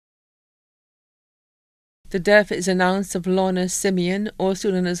The death is announced of Lorna Simeon, also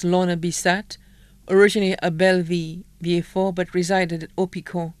known as Lorna Bissat, originally a Belleville, Vieux-Fort, but resided at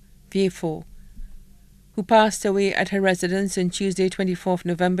Opicon, Vieux-Fort, who passed away at her residence on Tuesday, 24th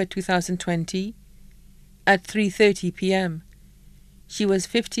November 2020 at 3:30 p.m. She was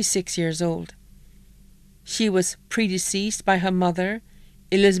 56 years old. She was predeceased by her mother,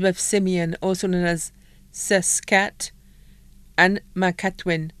 Elizabeth Simeon, also known as Sescat, and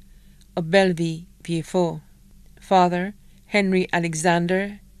Macatwin of Belleville, Vieux-Fort. Father, Henry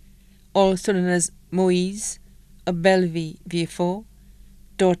Alexander, also known as Moise, of Belleville, Vieux-Fort.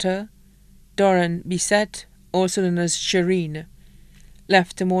 Daughter, Doran Bissat, also known as Shireen.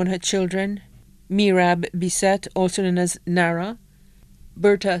 Left to mourn her children, Mirab Bissat, also known as Nara.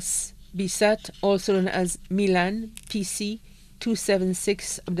 Bertas Bissat, also known as Milan, PC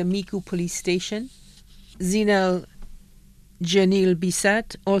 276 of the Miku police station. Zinel Janil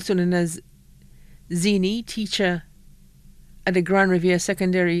Bissat, also known as Zini, teacher at the Grand Riviere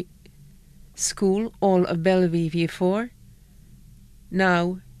Secondary School, all of Belleville, Vieux-Fort,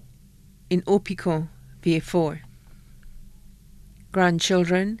 now in Opicon, Vieux-Fort.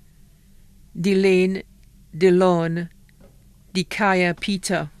 Grandchildren, Delane Delon Dikaya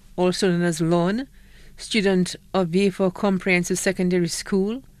Peter, also known as Lon, student of Vieux-Fort Comprehensive Secondary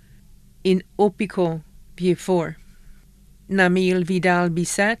School in Opicon, Vieux-Fort. Namil Vidal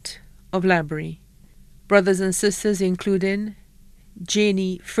Bissat of Labrie. Brothers and sisters including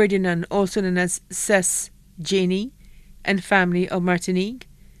Janie Ferdinand, also known as Cess Janie, and family of Martinique.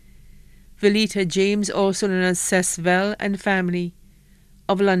 Velita James, also known as Cessvel, and family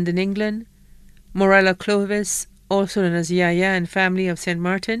of London, England. Morella Clovis, also known as Yaya, and family of St.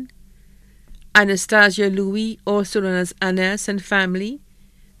 Martin. Anastasia Louis, also known as Anès, and family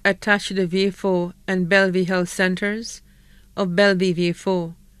attached to the Vieux-Fort and Belleville Health Centers of Belleville,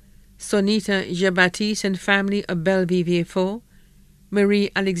 Vieux-Fort. Sonita Jean-Baptiste and family of Belleville, Vieux-Fort.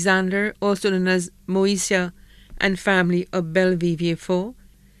 Marie Alexander, also known as Moisia, and family of Belleville, Vieux-Fort.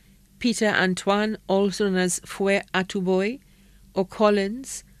 Peter Antoine, also known as Fouet Atouboy or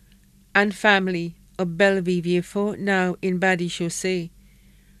Collins, and family of Belleville, Vieux-Fort, now in Badi Chaussee.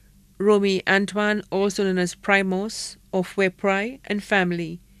 Romy Antoine, also known as Primos or Fouet Pry, and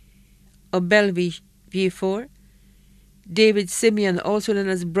family of Belleville, Vieux-Fort. David Simeon, also known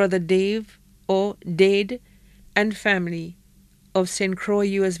as Brother Dave or Dade, and family of St. Croix,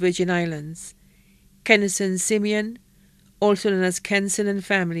 U.S. Virgin Islands. Kennison Simeon, also known as Kenson, and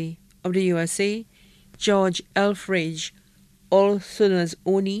family of the USA. George Elfrage, also known as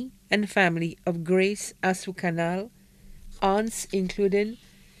Oni, and family of Grace Asucanal. Aunts including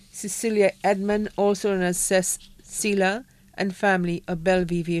Cecilia Edmond, also known as Cecilia, and family of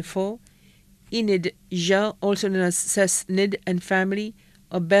Belleville, Vieux-Fort. Enid Jean, also known as Cesnid, and family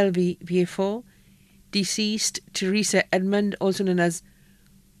of Belleville, Vieux-Fort. Deceased Teresa Edmond, also known as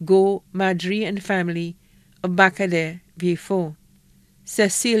Go Madri, and family of Bacadère, Vieux-Fort.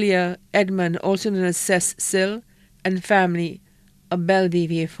 Cecilia Edmond, also known as Cecil, and family of Belleville,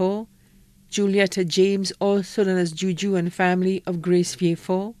 Vieux-Fort. Julietta James, also known as Juju, and family of Grace,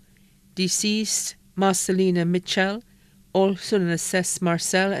 Vieux-Fort. Deceased Marcelina Mitchell, also known as Cess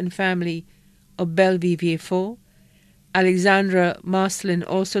Marcel, and family of Belleville, Vieux-Fort. Alexandra Marcelin,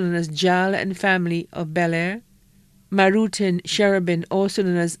 also known as Jal, and family of Bel Air. Marutin Cherubin, also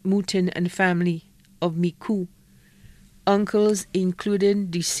known as Moutin, and family of Miku. Uncles including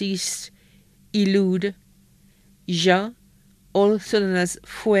deceased Iloud Jean, also known as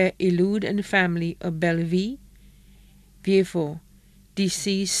Fouet Iloud, and family of Belleville, Vieux-Fort.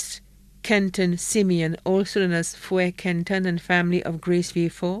 Deceased Kenton Simeon, also known as Fouet Kenton, and family of Grace,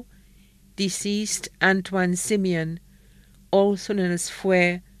 Vieux-Fort. Deceased Antoine Simeon, also known as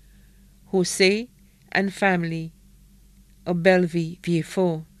Fouet Jose, and family of Belleville,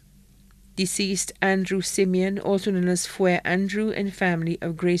 Vieux-Fort. Deceased Andrew Simeon, also known as Fouet Andrew, and family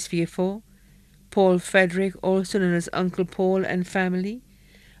of Grace, Vieux-Fort. Paul Frederick, also known as Uncle Paul, and family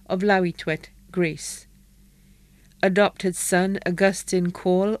of Lawitwet, Grace. Adopted son Augustine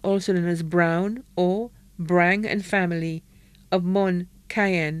Cole, also known as Brown or Brang, and family of Mon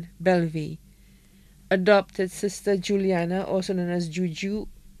Cayenne, Belleville. Adopted sister Juliana, also known as Juju,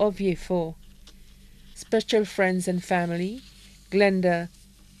 of Vieux-Fort. Special friends and family, Glenda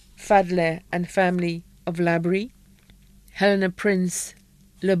Fadler and family of Labrie. Helena Prince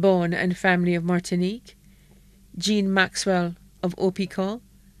Lebon and family of Martinique. Jean Maxwell of Opicon.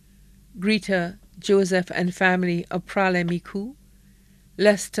 Greta Joseph and family of Prale Miku.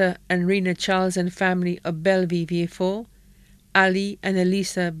 Lester and Rena Charles and family of Belleville, Vieux-Fort. Ali and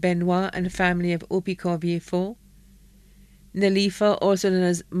Elisa Benoit and family of Opicon, Vieux-Fort. Nelifa, also known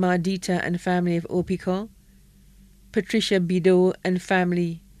as Mardita and family of Opicon. Patricia Bideau and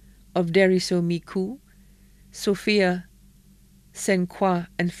family of Deriso Miku, Sophia Senqua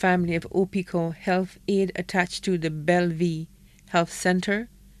and family of Opico Health Aid attached to the Bellevue Health Center,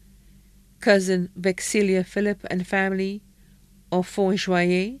 cousin Vexilia Philip and family of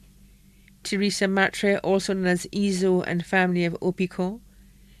Fontjoyer, Teresa Matre, also known as Izo and family of Opico,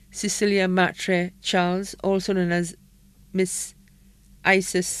 Cecilia Matre Charles, also known as Miss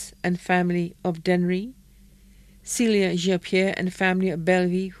Isis and family of Denry, Celia Jean-Pierre and family of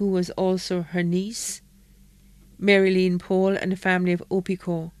Bellevue, who was also her niece, Marilyn Paul and family of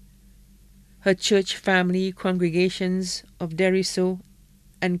Opico, her church family, congregations of Deriso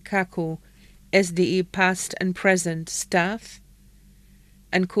and Kako, SDA past and present staff,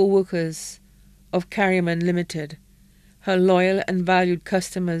 and co-workers of Carryman Limited, her loyal and valued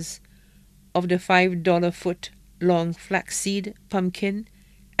customers of the $5 foot-long flaxseed, pumpkin,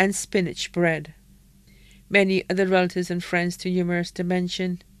 and spinach bread. Many other relatives and friends too numerous to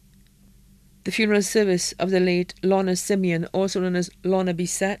mention. The funeral service of the late Lorna Simeon, also known as Lorna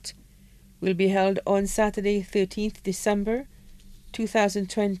Bissett, will be held on Saturday, 13th December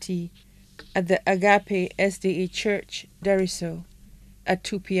 2020 at the Agape SDA Church, Deriso, at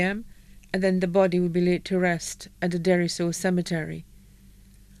 2 p.m., and then the body will be laid to rest at the Deriso Cemetery.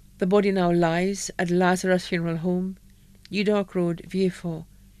 The body now lies at Lazarus Funeral Home, New York Road, Vieux.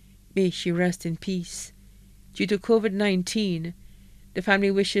 May she rest in peace. Due to COVID-19, the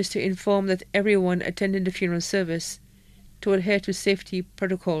family wishes to inform that everyone attending the funeral service to adhere to safety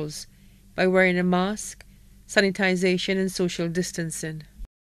protocols by wearing a mask, sanitization, and social distancing.